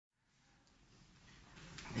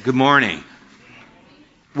Good morning.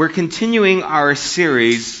 We're continuing our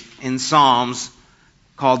series in Psalms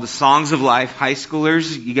called the Songs of Life. High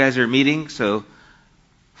schoolers, you guys are meeting, so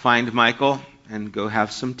find Michael and go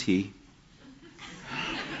have some tea.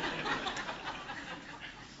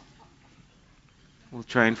 We'll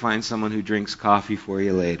try and find someone who drinks coffee for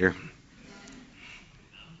you later.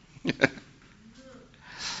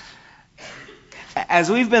 As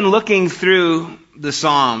we've been looking through the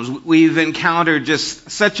Psalms, we've encountered just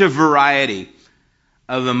such a variety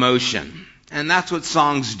of emotion. And that's what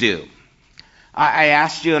songs do. I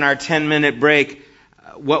asked you in our 10-minute break,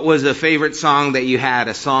 what was a favorite song that you had?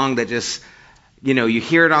 A song that just, you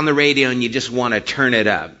hear it on the radio and you just want to turn it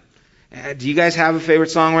up. Do you guys have a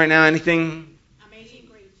favorite song right now? Anything? Amazing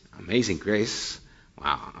Grace. Amazing Grace.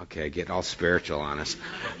 Wow. Okay, get all spiritual on us.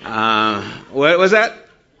 What was that?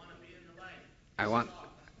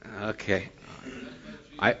 Okay.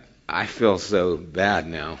 I feel so bad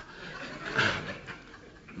now.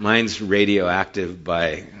 Mine's Radioactive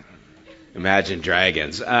by Imagine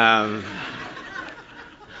Dragons. But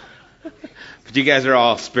you guys are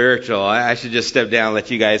all spiritual. I should just step down and let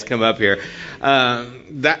you guys come up here.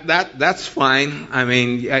 That's fine. I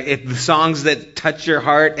mean, the songs that touch your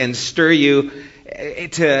heart and stir you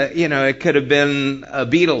to, it could have been a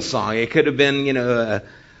Beatles song. It could have been,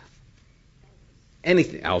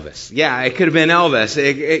 anything. Elvis. Yeah, it could have been Elvis.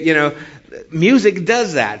 Music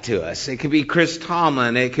does that to us. It could be Chris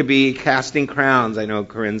Tomlin. It could be Casting Crowns, I know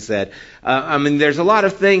Corinne said. There's a lot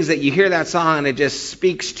of things that you hear that song and it just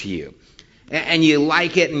speaks to you. And you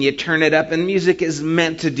like it and you turn it up. And music is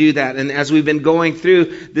meant to do that. And as we've been going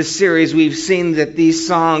through this series, we've seen that these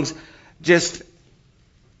songs just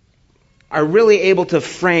are really able to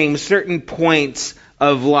frame certain points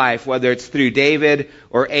of life, whether it's through David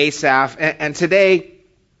or Asaph. And today,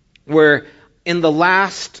 we're in the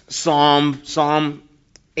last Psalm, Psalm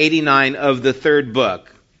 89 of the third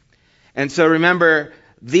book. And so remember,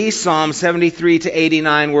 these Psalms, 73 to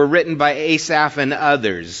 89, were written by Asaph and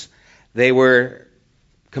others. They were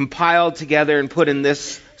compiled together and put in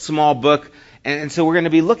this small book. And so we're going to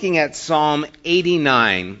be looking at Psalm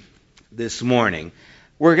 89 this morning.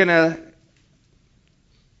 We're going to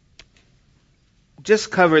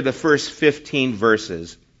just cover the first 15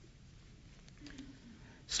 verses.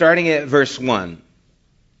 Starting at verse 1.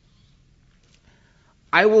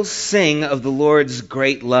 I will sing of the Lord's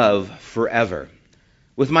great love forever.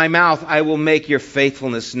 With my mouth I will make your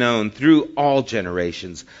faithfulness known through all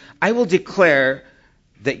generations. I will declare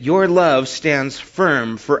that your love stands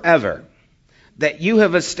firm forever, that you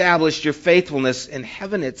have established your faithfulness in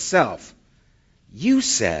heaven itself. You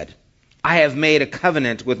said, I have made a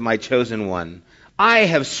covenant with my chosen one. I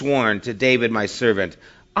have sworn to David my servant,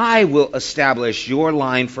 I will establish your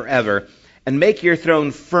line forever and make your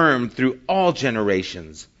throne firm through all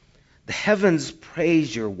generations. The heavens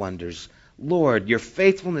praise your wonders, Lord, your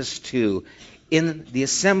faithfulness too, in the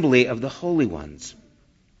assembly of the holy ones.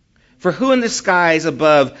 For who in the skies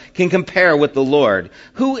above can compare with the Lord?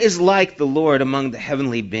 Who is like the Lord among the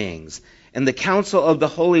heavenly beings? In the council of the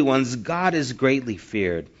holy ones, God is greatly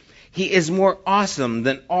feared. He is more awesome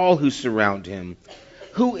than all who surround him.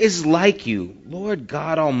 Who is like you, Lord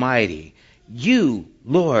God Almighty? You,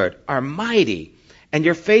 Lord, are mighty, and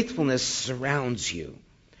your faithfulness surrounds you.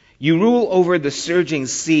 You rule over the surging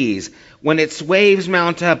seas. When its waves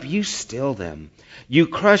mount up, you still them. You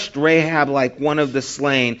crushed Rahab like one of the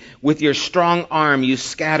slain. With your strong arm, you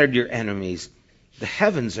scattered your enemies. The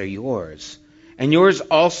heavens are yours, and yours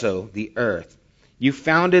also the earth. You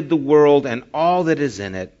founded the world and all that is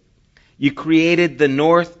in it. You created the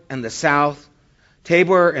north and the south.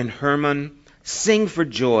 Tabor and Hermon, sing for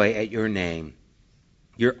joy at your name.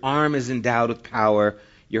 Your arm is endowed with power.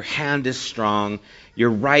 Your hand is strong.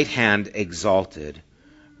 Your right hand exalted.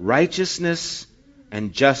 Righteousness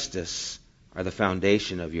and justice are the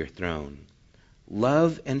foundation of your throne.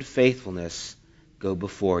 Love and faithfulness go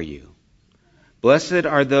before you. Blessed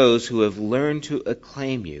are those who have learned to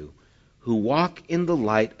acclaim you, who walk in the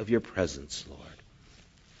light of your presence, Lord.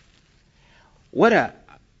 What a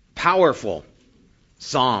powerful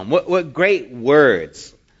psalm. What great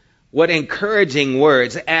words. What encouraging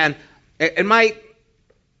words. And it might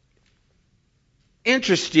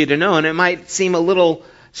interest you to know, and it might seem a little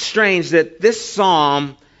strange that this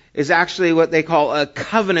psalm is actually what they call a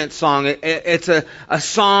covenant song. It's a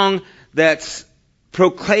song that's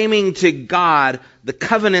proclaiming to God the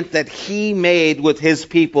covenant that he made with his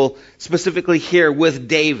people, specifically here with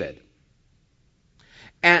David.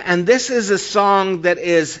 And this is a song that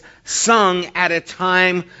is sung at a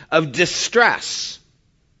time of distress.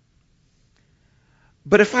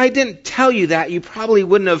 But if I didn't tell you that, you probably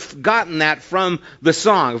wouldn't have gotten that from the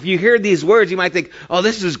song. If you hear these words, you might think, oh,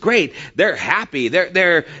 this is great. They're happy.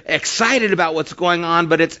 They're excited about what's going on.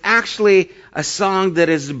 But it's actually a song that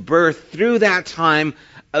is birthed through that time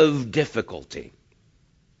of difficulty.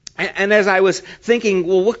 And as I was thinking,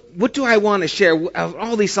 well, what do I want to share of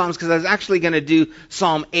all these Psalms? Because I was actually going to do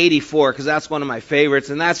Psalm 84, because that's one of my favorites.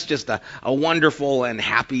 And that's just a wonderful and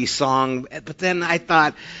happy song. But then I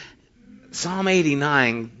thought, Psalm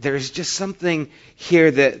 89, there's just something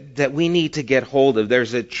here that we need to get hold of.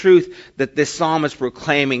 There's a truth that this psalm is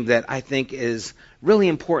proclaiming that I think is really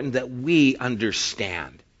important that we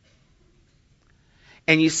understand.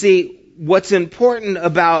 And you see, what's important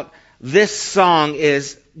about this song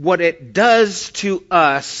is what it does to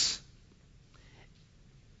us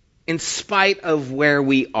in spite of where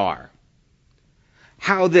we are.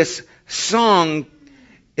 How this song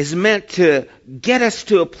is meant to get us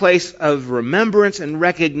to a place of remembrance and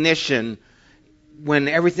recognition when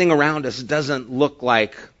everything around us doesn't look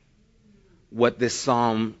like what this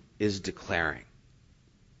psalm is declaring.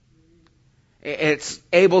 It's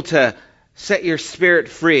able to set your spirit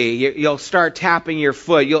free. You'll start tapping your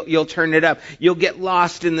foot. You'll turn it up. You'll get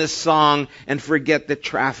lost in this song and forget the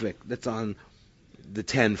traffic that's on the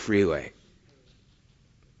 10 freeway.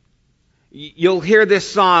 You'll hear this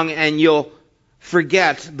song and you'll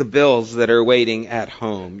forget the bills that are waiting at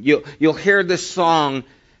home. You'll hear this song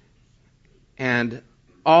and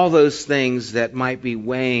all those things that might be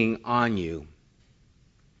weighing on you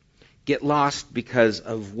get lost because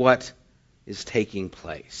of what is taking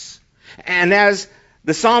place. And as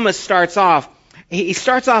the psalmist starts off, he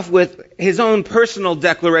starts off with his own personal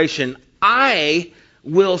declaration, I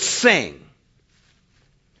will sing.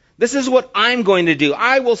 This is what I'm going to do.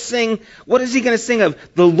 I will sing. What is he going to sing of?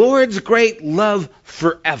 The Lord's great love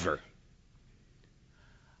forever.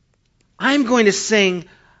 I'm going to sing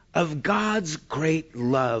of God's great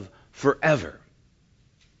love forever.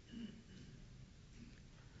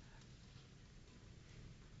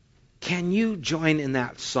 Can you join in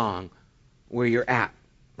that song where you're at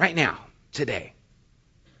right now, today?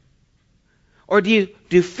 Or do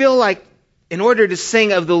you feel like in order to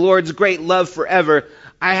sing of the Lord's great love forever,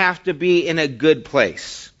 I have to be in a good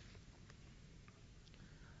place?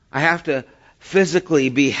 I have to physically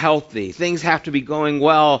be healthy. Things have to be going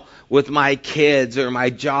well with my kids or my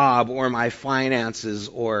job or my finances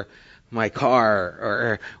or my car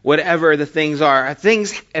or whatever the things are.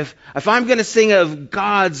 Things, if I'm going to sing of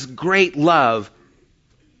God's great love,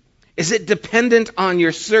 is it dependent on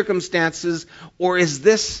your circumstances, or is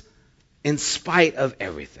this in spite of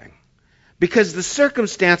everything? Because the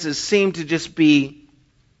circumstances seem to just be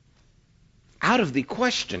out of the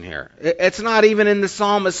question here. It's not even in the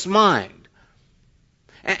psalmist's mind.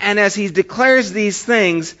 And as he declares these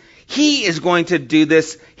things, he is going to do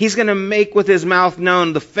this. He's going to make with his mouth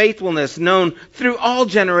known the faithfulness known through all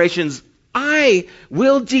generations. I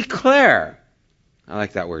will declare. I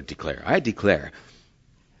like that word, declare. I declare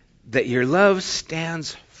that your love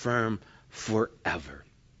stands firm forever.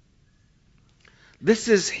 This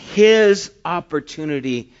is his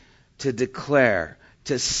opportunity to declare,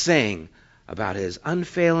 to sing about his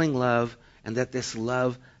unfailing love, and that this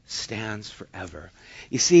love stands forever.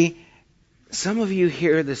 You see, some of you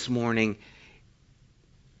here this morning,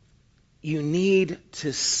 you need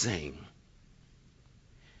to sing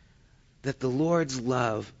that the Lord's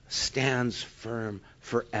love stands firm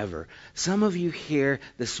forever. Some of you here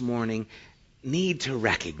this morning need to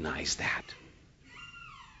recognize that.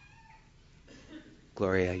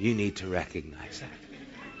 Gloria, you need to recognize that.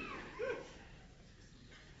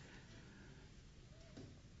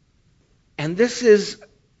 And this is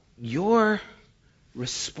your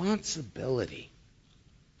responsibility.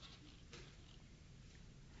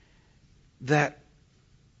 That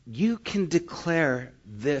you can declare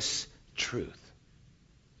this truth.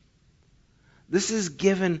 This is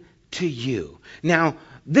given to you. Now,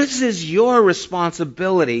 this is your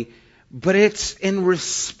responsibility, but it's in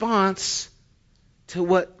response to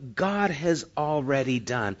what God has already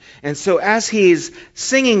done. And so as he's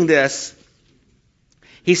singing this,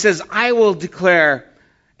 he says, I will declare,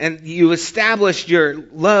 and you established your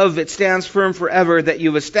love, it stands firm forever, that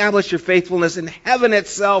you've established your faithfulness in heaven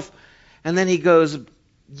itself. And then he goes,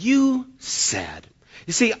 you said.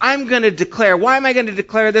 You see, I'm going to declare. Why am I going to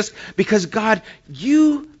declare this? Because God,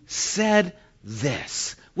 you said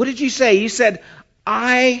this. What did you say? You said,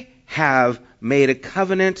 I have made a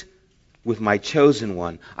covenant with my chosen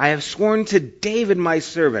one. I have sworn to David, my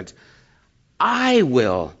servant, I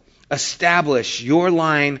will establish your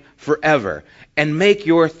line forever and make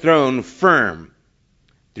your throne firm.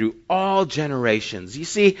 through all generations. You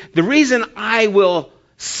see, the reason I will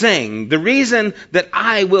sing, the reason that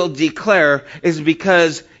I will declare is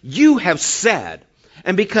because you have said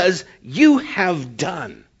and because you have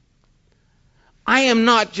done. I am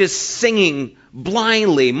not just singing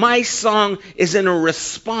blindly. My song is in a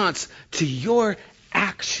response to your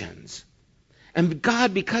actions. And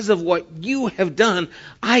God, because of what you have done,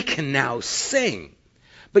 I can now sing.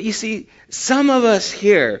 But you see, some of us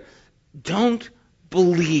here don't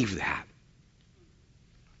believe that.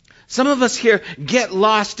 Some of us here get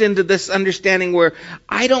lost into this understanding where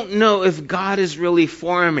I don't know if God is really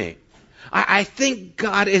for me. I think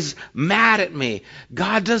God is mad at me.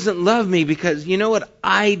 God doesn't love me because you know what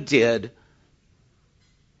I did?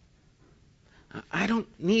 I don't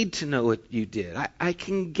need to know what you did. I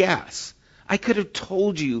can guess. I could have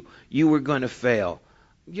told you you were going to fail.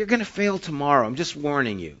 You're going to fail tomorrow. I'm just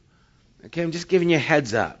warning you. Okay, I'm just giving you a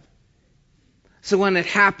heads up. So when it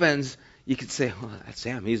happens, you could say, well, that's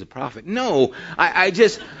Sam, he's a prophet. No, I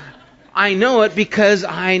know it because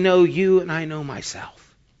I know you and I know myself.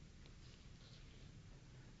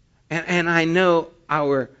 And I know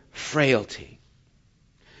our frailty.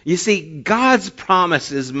 You see, God's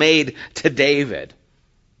promise is made to David.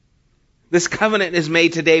 This covenant is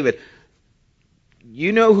made to David.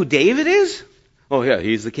 You know who David is? Oh, yeah,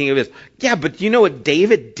 he's the king of Israel. Yeah, but do you know what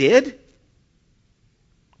David did?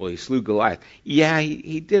 Well, he slew Goliath. Yeah,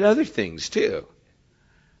 he did other things too.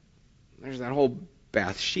 There's that whole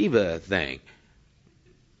Bathsheba thing.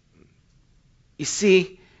 You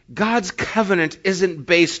see, God's covenant isn't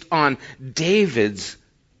based on David's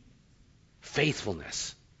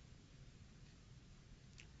faithfulness.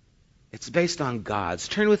 It's based on God's.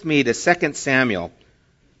 Turn with me to 2 Samuel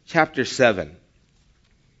chapter 7.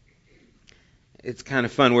 It's kind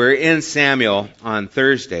of fun. We're in Samuel on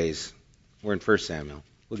Thursdays. We're in 1 Samuel.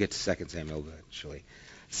 We'll get to 2 Samuel eventually.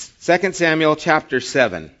 2 Samuel chapter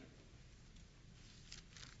 7.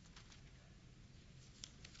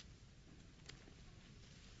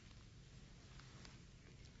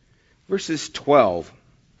 Verses 12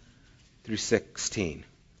 through 16.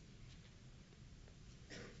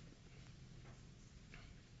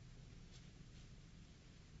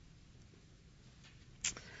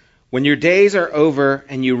 When your days are over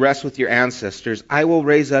and you rest with your ancestors, I will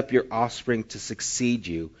raise up your offspring to succeed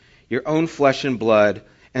you, your own flesh and blood,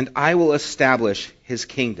 and I will establish his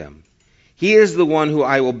kingdom. He is the one who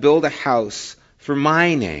I will build a house for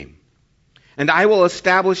my name, and I will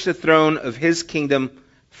establish the throne of his kingdom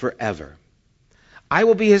forever. I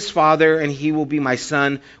will be his father, and he will be my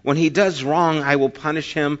son. When he does wrong, I will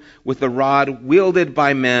punish him with a rod wielded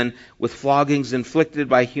by men, with floggings inflicted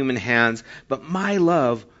by human hands. But my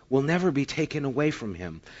love will never be taken away from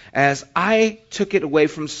him, as I took it away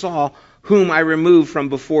from Saul, whom I removed from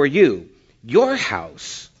before you. Your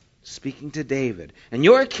house, speaking to David, and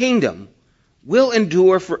your kingdom will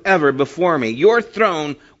endure forever before me. Your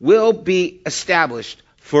throne will be established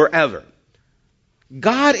forever.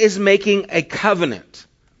 God is making a covenant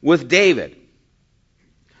with David.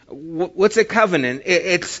 What's a covenant?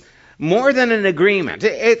 It's more than an agreement.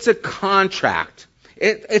 It's a contract.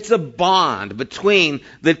 It's a bond between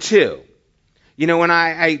the two. You know, when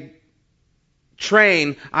I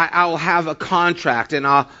train, I'll have a contract, and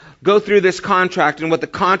I'll go through this contract, and what the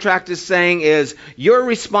contract is saying is, you're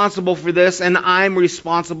responsible for this, and I'm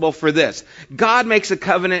responsible for this. God makes a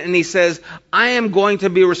covenant, and he says, I am going to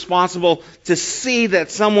be responsible to see that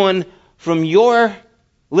someone from your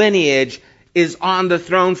lineage is on the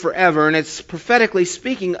throne forever, and it's prophetically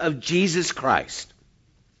speaking of Jesus Christ.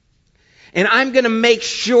 And I'm going to make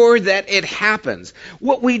sure that it happens.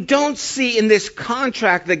 What we don't see in this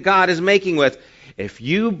contract that God is making with, if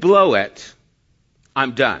you blow it,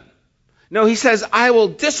 I'm done. No, he says, I will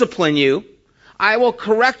discipline you, I will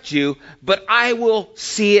correct you, but I will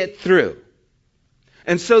see it through.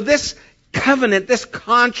 And so this covenant, this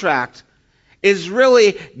contract, is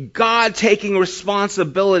really God taking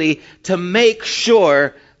responsibility to make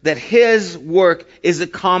sure that his work is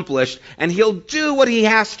accomplished, and he'll do what he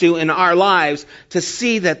has to in our lives to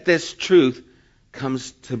see that this truth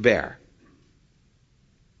comes to bear.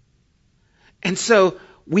 And so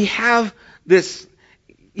we have this,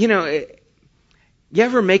 you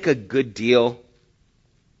ever make a good deal?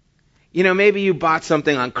 Maybe you bought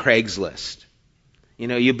something on Craigslist.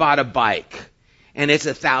 You bought a bike, and it's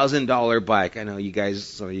 $1,000 bike. I know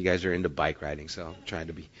some of you guys are into bike riding, so I'm trying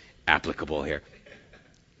to be applicable here.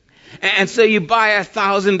 And so you buy a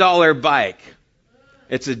 $1,000 bike.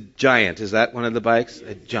 It's a Giant. Is that one of the bikes?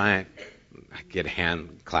 A Giant. I get a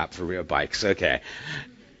hand clap for real bikes. Okay.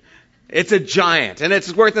 It's a Giant, and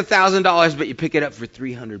it's worth $1,000, but you pick it up for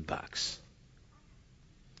 $300.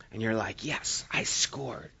 And you're like, yes, I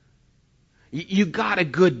scored. You got a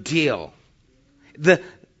good deal. The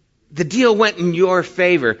deal went in your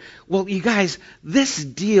favor. Well, you guys, this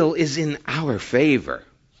deal is in our favor.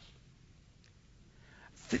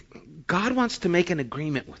 God wants to make an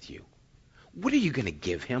agreement with you. What are you going to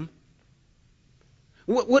give him?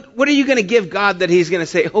 What are you going to give God that he's going to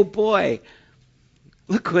say, oh boy,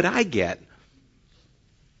 look what I get?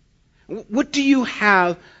 What do you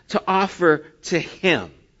have to offer to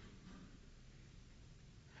him?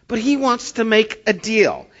 But he wants to make a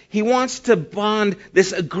deal. He wants to bond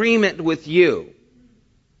this agreement with you.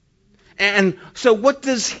 And so what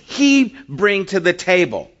does he bring to the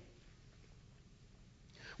table?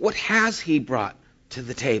 What has he brought to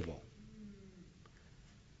the table?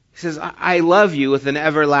 He says, I love you with an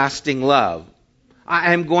everlasting love.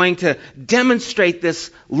 I am going to demonstrate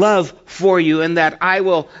this love for you in that I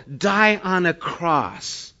will die on a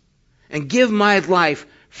cross and give my life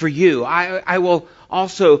for you. I will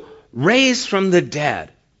also raise from the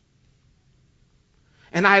dead.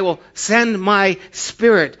 And I will send my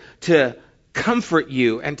Spirit to comfort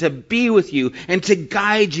you and to be with you and to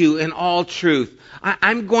guide you in all truth.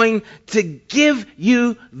 I'm going to give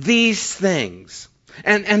you these things.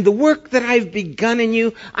 And the work that I've begun in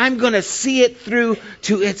you, I'm going to see it through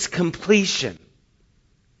to its completion.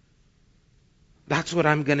 That's what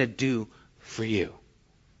I'm going to do for you.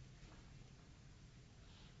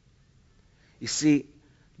 You see,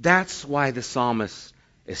 that's why the psalmist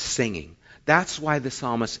is singing. That's why the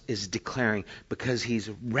psalmist is declaring, because he's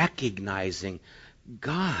recognizing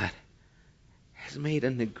God has made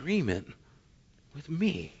an agreement with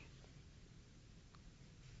me.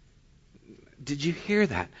 Did you hear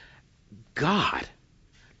that? God,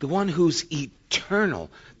 the one who's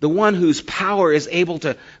eternal, the one whose power is able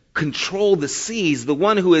to control the seas, the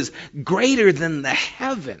one who is greater than the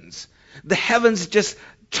heavens. The heavens just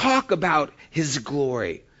talk about his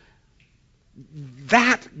glory.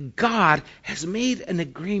 That God has made an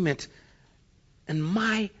agreement in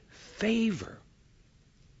my favor.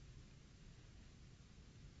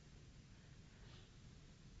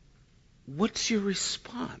 What's your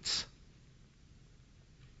response?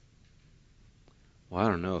 Well, I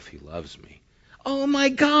don't know if he loves me. Oh my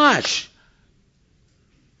gosh!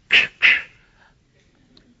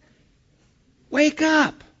 Wake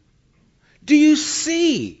up! Do you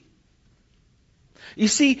see? You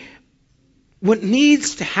see, what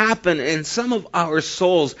needs to happen in some of our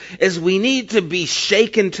souls is we need to be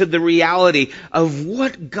shaken to the reality of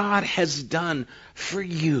what God has done for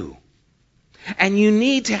you. And you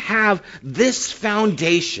need to have this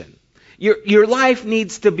foundation. Your life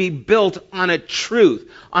needs to be built on a truth,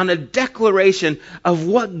 on a declaration of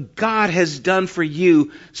what God has done for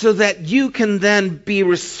you, so that you can then be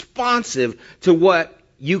responsive to what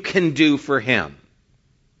you can do for him.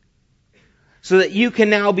 So that you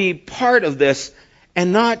can now be part of this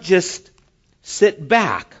and not just sit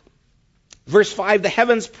back. Verse 5, the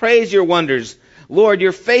heavens praise your wonders. Lord,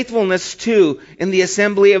 your faithfulness too in the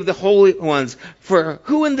assembly of the holy ones. For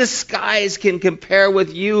who in the skies can compare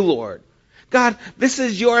with you, Lord? God, this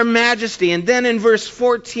is your majesty. And then in verse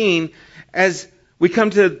 14, as we come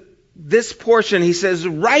to this portion, he says,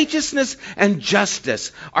 righteousness and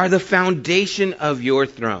justice are the foundation of your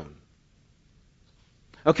throne.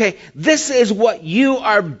 Okay, this is what you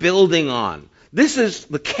are building on. This is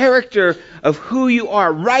the character of who you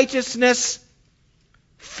are. Righteousness,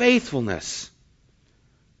 faithfulness.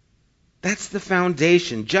 That's the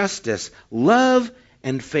foundation. Justice, love,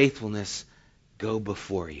 and faithfulness go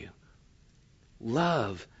before you.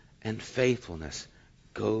 Love and faithfulness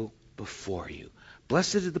go before you.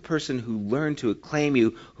 Blessed is the person who learned to acclaim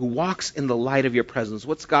you, who walks in the light of your presence.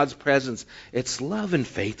 What's God's presence? It's love and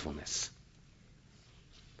faithfulness.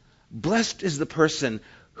 Blessed is the person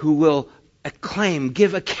who will acclaim,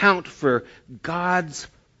 give account for God's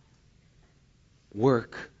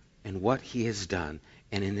work and what he has done.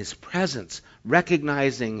 And in his presence,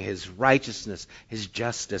 recognizing his righteousness, his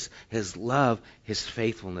justice, his love, his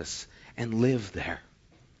faithfulness, and live there.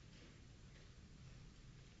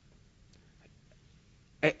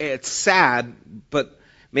 It's sad, but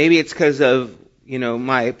maybe it's because of,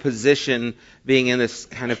 my position being in this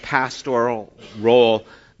kind of pastoral role,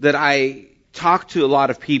 that I talk to a lot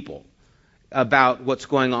of people about what's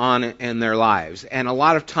going on in their lives. And a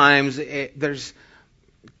lot of times,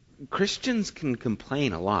 Christians can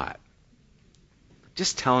complain a lot.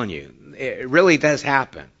 Just telling you, it really does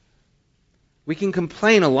happen. We can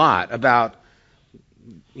complain a lot about,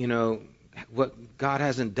 what God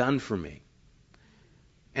hasn't done for me.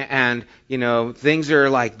 And, things are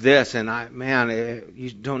like this, and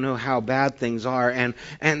you don't know how bad things are.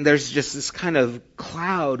 And there's just this kind of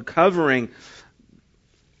cloud covering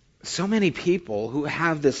so many people who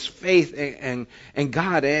have this faith and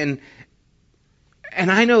God. And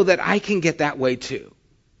I know that I can get that way too.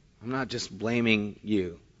 I'm not just blaming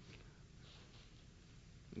you.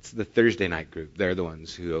 It's the Thursday night group. They're the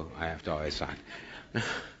ones who I have to always talk.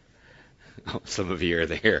 Oh, some of you are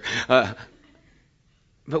there.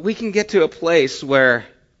 But we can get to a place where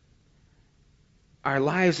our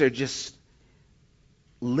lives are just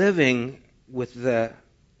living with the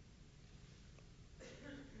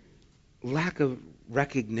lack of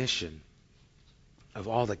recognition of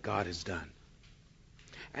all that God has done.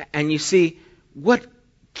 And you see, what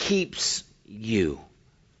keeps you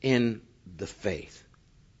in the faith?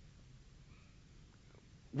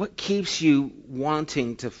 What keeps you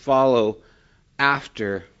wanting to follow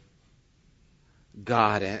after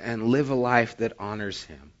God and live a life that honors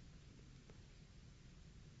Him?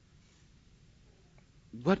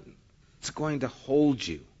 What's going to hold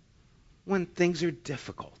you when things are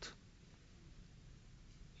difficult?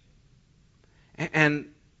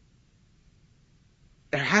 And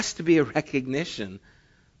there has to be a recognition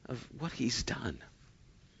of what He's done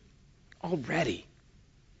already.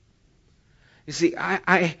 You see,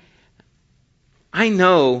 I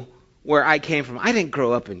know where I came from. I didn't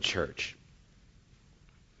grow up in church.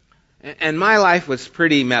 And my life was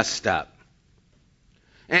pretty messed up.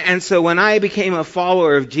 And so when I became a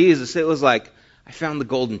follower of Jesus, it was like I found the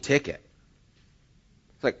golden ticket.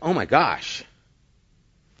 It's like, oh my gosh.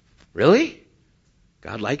 Really?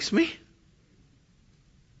 God likes me?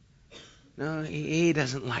 No, He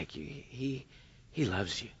doesn't like you. He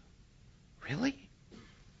loves you. Really?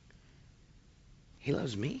 He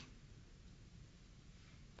loves me?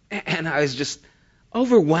 And I was just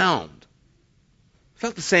overwhelmed.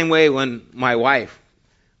 Felt the same way when my wife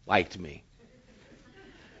liked me.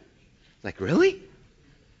 Like, really?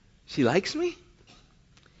 She likes me?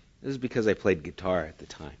 This is because I played guitar at the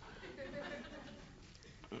time.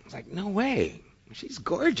 It's like, no way. She's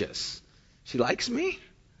gorgeous. She likes me?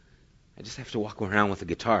 I just have to walk around with a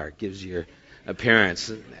guitar. It gives your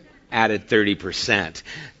appearance added 30%.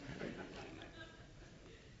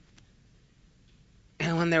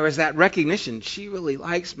 And when there was that recognition, she really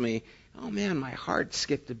likes me, oh man, my heart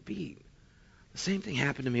skipped a beat. The same thing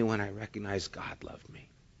happened to me when I recognized God loved me.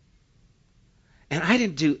 And I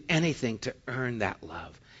didn't do anything to earn that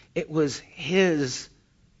love. It was His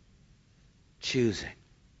choosing.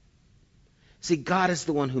 See, God is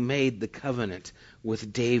the one who made the covenant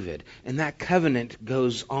with David. And that covenant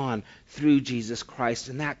goes on through Jesus Christ.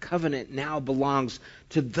 And that covenant now belongs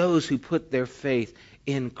to those who put their faith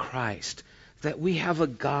in Christ. That we have a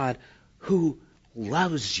God who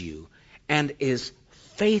loves you and is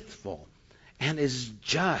faithful and is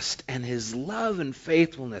just, and His love and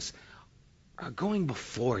faithfulness are going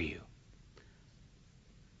before you.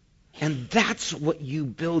 And that's what you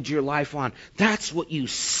build your life on. That's what you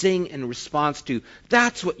sing in response to.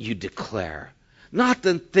 That's what you declare. Not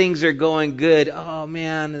that things are going good. Oh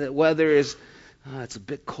man, the weather is, it's a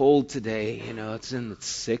bit cold today. It's in the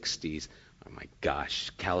 60s. Oh my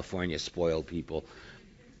gosh, California spoiled people.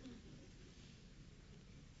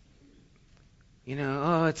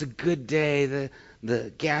 It's a good day.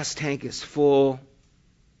 The gas tank is full.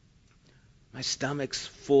 My stomach's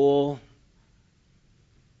full.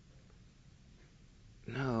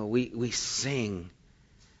 No, we sing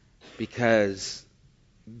because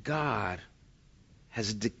God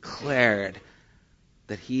has declared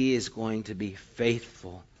that He is going to be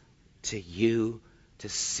faithful to you to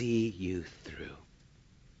see you through.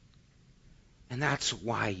 And that's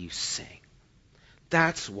why you sing.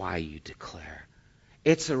 That's why you declare.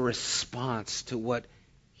 It's a response to what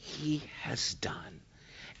He has done.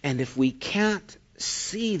 And if we can't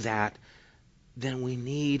see that, then we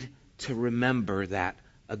need to remember that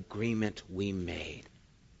agreement we made.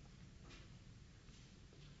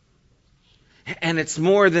 And it's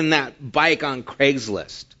more than that bike on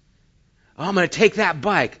Craigslist. Oh, I'm going to take that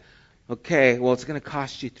bike. Okay, well, it's going to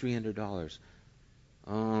cost you $300.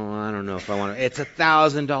 Oh, I don't know if I want to. It's a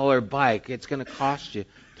 $1,000 bike. It's going to cost you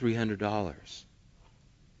 $300.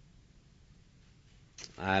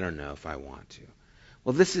 I don't know if I want to.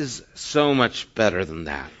 Well, this is so much better than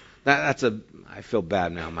that. I feel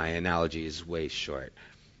bad now. My analogy is way short.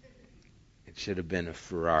 It should have been a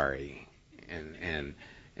Ferrari and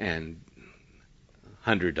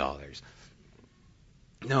 $100.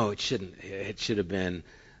 No, it shouldn't. It should have been.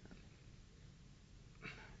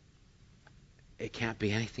 It can't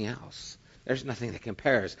be anything else. There's nothing that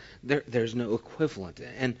compares. There's no equivalent,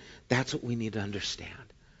 and that's what we need to understand.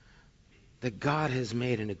 that God has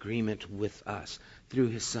made an agreement with us through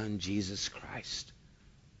his Son, Jesus Christ.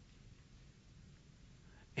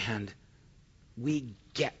 And we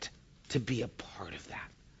get to be a part of that.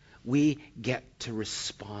 We get to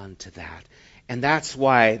respond to that. And that's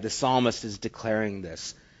why the psalmist is declaring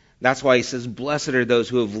this. That's why he says, blessed are those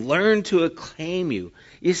who have learned to acclaim you.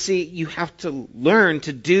 You see, you have to learn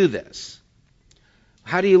to do this.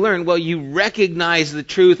 How do you learn? Well, you recognize the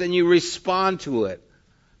truth and you respond to it.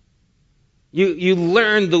 You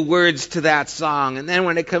learn the words to that song, and then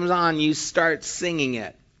when it comes on, you start singing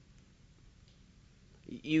it.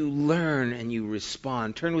 You learn and you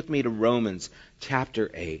respond. Turn with me to Romans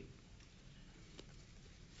chapter 8.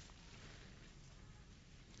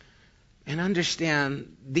 And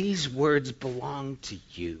understand, these words belong to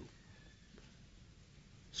you.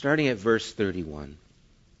 Starting at verse 31.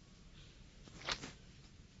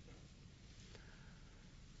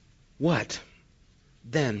 What,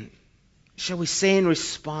 then, shall we say in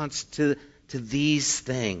response to these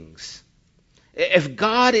things? If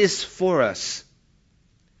God is for us,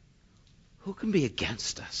 who can be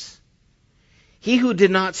against us? He who did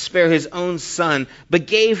not spare his own Son, but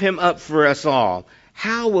gave him up for us all,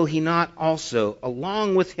 how will he not also,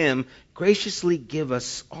 along with him, graciously give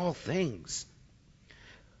us all things?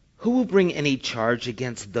 Who will bring any charge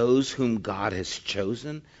against those whom God has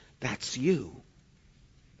chosen? That's you.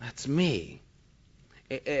 That's me.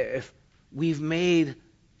 If we've made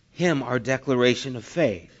him our declaration of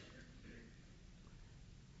faith.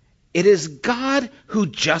 It is God who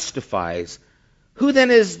justifies. Who then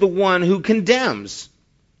is the one who condemns?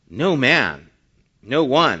 No man, no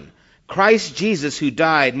one. Christ Jesus, who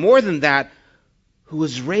died, more than that, who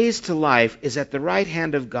was raised to life, is at the right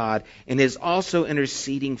hand of God and is also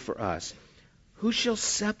interceding for us. Who shall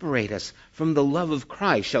separate us from the love of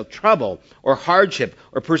Christ? Shall trouble, or hardship,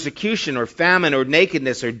 or persecution, or famine, or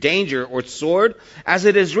nakedness, or danger, or sword? As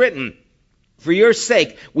it is written, for your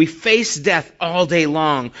sake we face death all day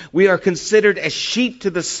long. We are considered as sheep to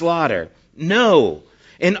the slaughter. No,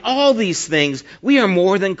 in all these things we are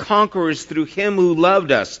more than conquerors through him who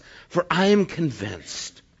loved us. For I am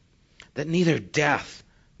convinced that neither death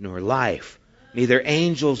nor life, neither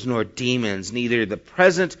angels nor demons, neither the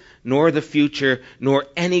present nor the future, nor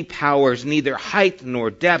any powers, neither height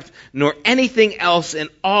nor depth, nor anything else in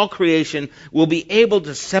all creation will be able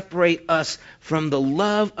to separate us from the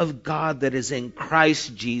love of God that is in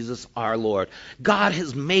Christ Jesus our Lord. God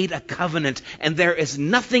has made a covenant, and there is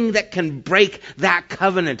nothing that can break that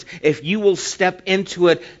covenant. If you will step into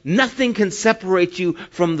it, nothing can separate you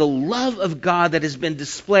from the love of God that has been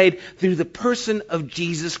displayed through the person of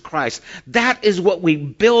Jesus Christ. That is what we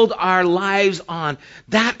build our lives on.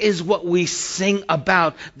 That is what we sing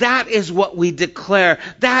about. That is what we declare.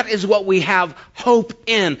 That is what we have hope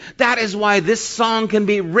in. That is why this song can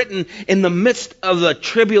be written in the midst of the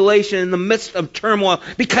tribulation, in the midst of turmoil,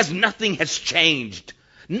 because nothing has changed.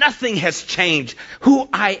 Nothing has changed. Who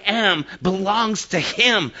I am belongs to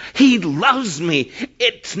him. He loves me.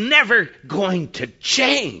 It's never going to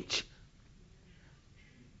change.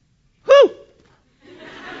 Whew!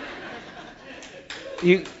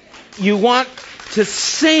 You want to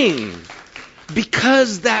sing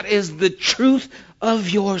because that is the truth of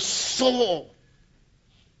your soul.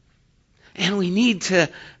 And we need to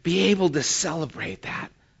be able to celebrate that.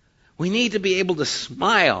 We need to be able to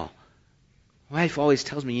smile. My wife always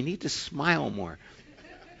tells me, you need to smile more.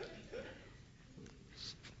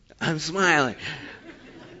 I'm smiling.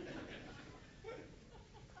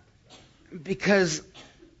 Because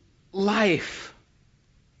life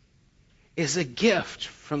is a gift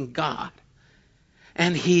from God.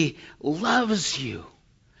 And he loves you.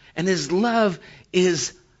 And his love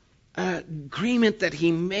is an agreement that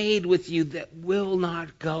he made with you that will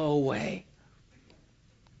not go away.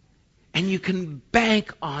 And you can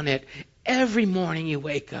bank on it every morning you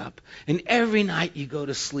wake up, and every night you go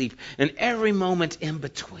to sleep, and every moment in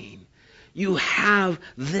between. You have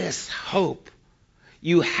this hope.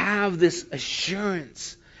 You have this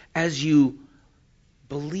assurance as you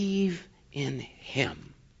believe in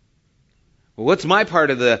him. Well, what's my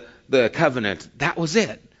part of the covenant? That was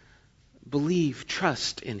it. Believe,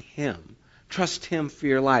 trust in him. Trust him for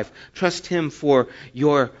your life. Trust him for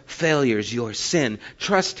your failures, your sin.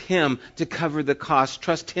 Trust him to cover the cost.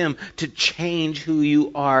 Trust him to change who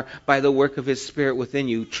you are by the work of his Spirit within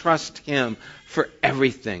you. Trust him for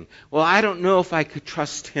everything. Well, I don't know if I could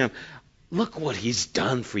trust him. Look what he's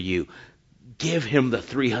done for you. Give him the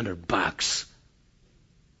 $300.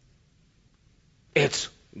 It's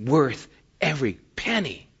worth every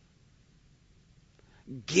penny.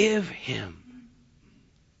 Give him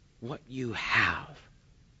what you have.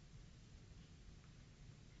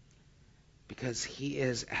 because he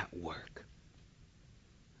is at work.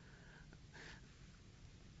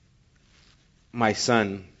 My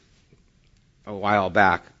son, a while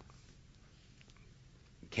back,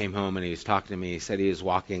 came home and he was talking to me. He said he was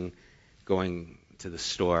going to the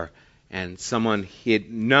store, and someone he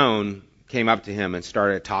had known came up to him and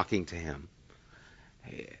started talking to him.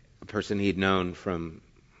 A person he'd known from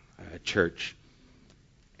church.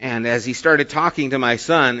 And as he started talking to my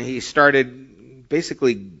son, he started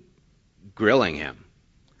basically grilling him,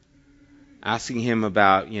 asking him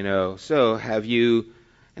about, so have you,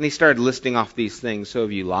 and he started listing off these things. So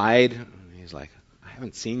have you lied? And he's like, I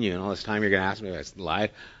haven't seen you in all this time. You're going to ask me if I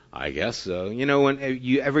lied? I guess so. When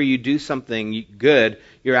you do something good,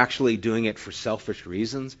 you're actually doing it for selfish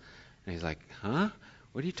reasons. And he's like, huh?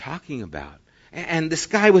 What are you talking about? And this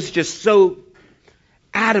guy was just so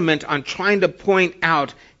adamant on trying to point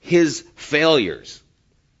out his failures,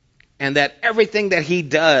 and that everything that he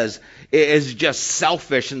does is just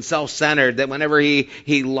selfish and self-centered, that whenever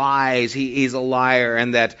he lies, he's a liar,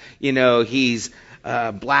 and that, he's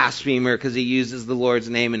a blasphemer because he uses the Lord's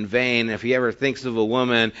name in vain. If he ever thinks of a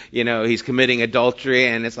woman, he's committing adultery,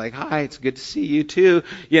 and it's like, hi, it's good to see you too,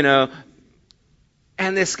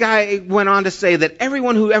 And this guy went on to say that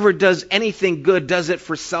everyone who ever does anything good does it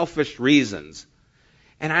for selfish reasons.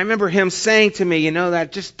 And I remember him saying to me,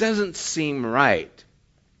 that just doesn't seem right.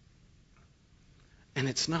 And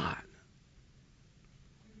it's not.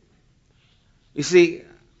 You see,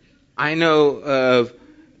 I know of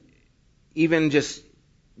even just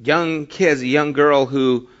young kids, a young girl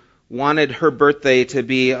who wanted her birthday to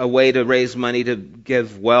be a way to raise money to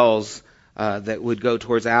give wells that would go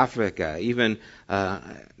towards Africa. Even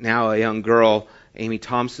now a young girl, Amy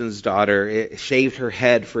Thompson's daughter, shaved her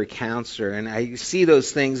head for cancer. And I see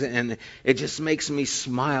those things and it just makes me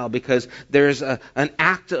smile, because there's an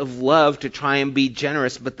act of love to try and be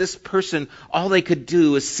generous. But this person, all they could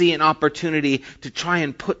do is see an opportunity to try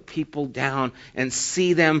and put people down and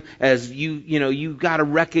see them as you got to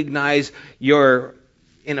recognize you're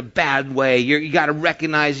in a bad way. You got to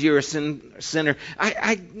recognize you're a sinner.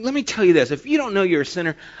 Let me tell you this. If you don't know you're a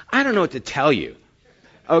sinner, I don't know what to tell you.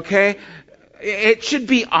 Okay? It should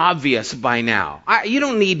be obvious by now. You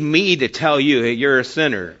don't need me to tell you that you're a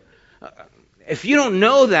sinner. If you don't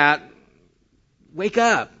know that, wake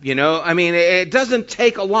up, it doesn't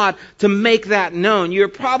take a lot to make that known. You're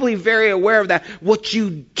probably very aware of that. What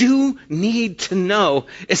you do need to know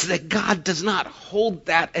is that God does not hold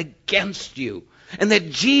that against you, and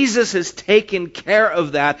that Jesus has taken care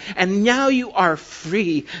of that, and now you are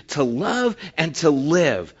free to love and to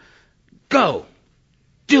live. Go.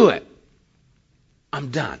 Do it. I'm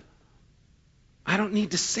done. I don't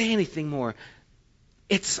need to say anything more.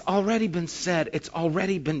 It's already been said. It's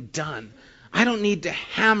already been done. I don't need to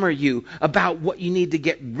hammer you about what you need to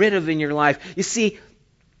get rid of in your life. You see,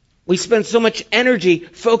 we spend so much energy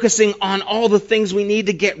focusing on all the things we need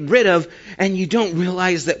to get rid of, and you don't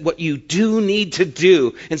realize that what you do need to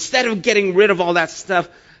do, instead of getting rid of all that stuff,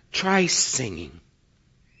 try singing.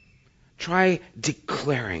 Try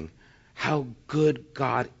declaring how good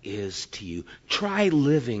God is to you. Try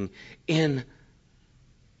living in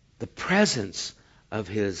the presence of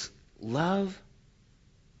His love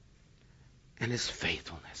and His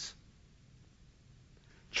faithfulness.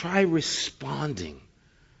 Try responding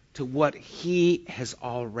to what He has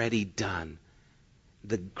already done.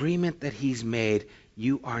 The agreement that He's made,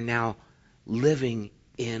 you are now living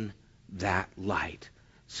in that light.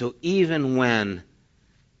 So even when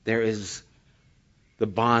there is the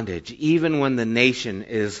bondage, even when the nation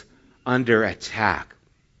is under attack,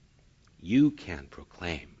 you can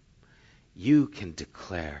proclaim, you can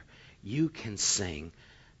declare, you can sing,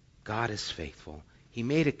 God is faithful. He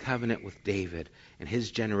made a covenant with David and his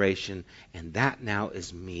generation, and that now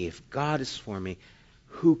is me. If God is for me,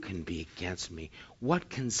 who can be against me? What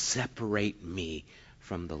can separate me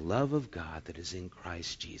from the love of God that is in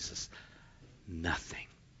Christ Jesus? Nothing.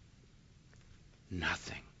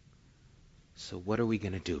 Nothing. So what are we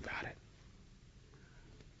going to do about it?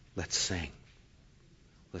 Let's sing.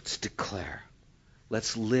 Let's declare.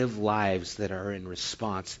 Let's live lives that are in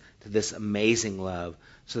response to this amazing love,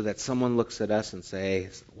 so that someone looks at us and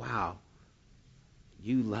says, wow,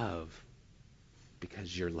 you love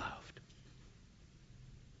because you're loved.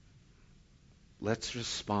 Let's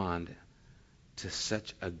respond to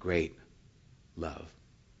such a great love.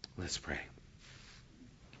 Let's pray.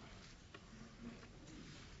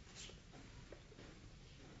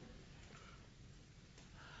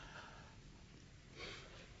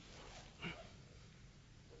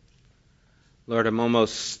 Lord, I'm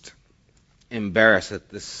almost embarrassed that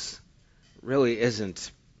this really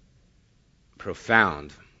isn't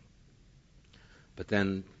profound. But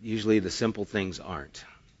then usually the simple things aren't.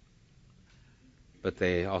 But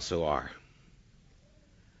they also are.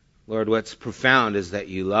 Lord, what's profound is that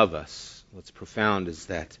you love us. What's profound is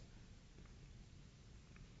that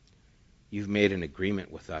you've made an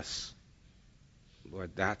agreement with us.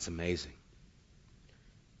 Lord, that's amazing.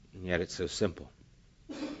 And yet it's so simple.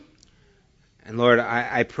 And Lord,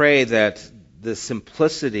 I pray that the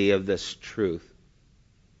simplicity of this truth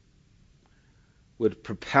would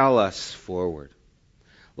propel us forward.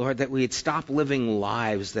 Lord, that we'd stop living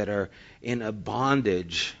lives that are in a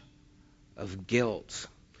bondage of guilt,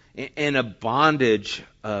 in a bondage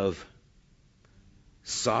of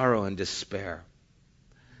sorrow and despair.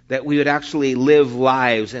 That we would actually live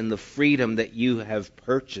lives in the freedom that you have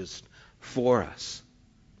purchased for us.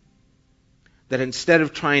 That instead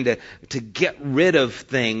of trying to get rid of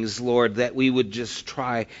things, Lord, that we would just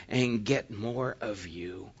try and get more of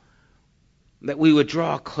you. That we would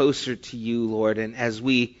draw closer to you, Lord, and as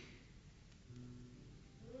we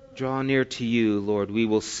draw near to you, Lord, we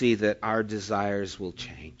will see that our desires will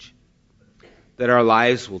change. That our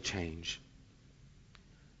lives will change.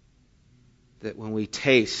 That when we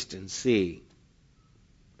taste and see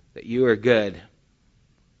that you are good,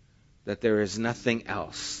 that there is nothing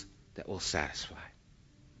else that will satisfy.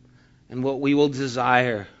 And what we will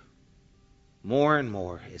desire more and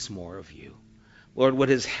more is more of you. Lord, what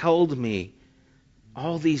has held me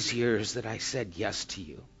all these years that I said yes to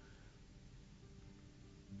you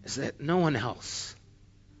is that no one else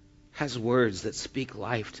has words that speak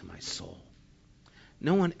life to my soul.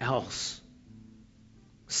 No one else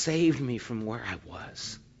saved me from where I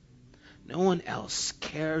was. No one else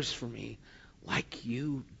cares for me like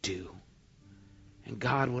you do. And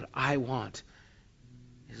God, what I want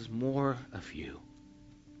is more of you.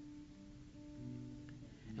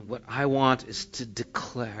 And what I want is to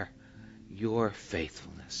declare your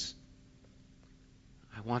faithfulness.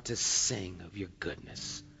 I want to sing of your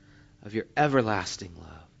goodness, of your everlasting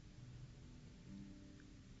love.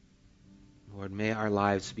 Lord, may our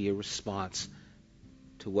lives be a response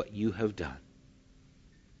to what you have done.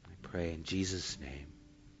 I pray in Jesus' name.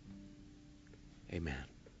 Amen.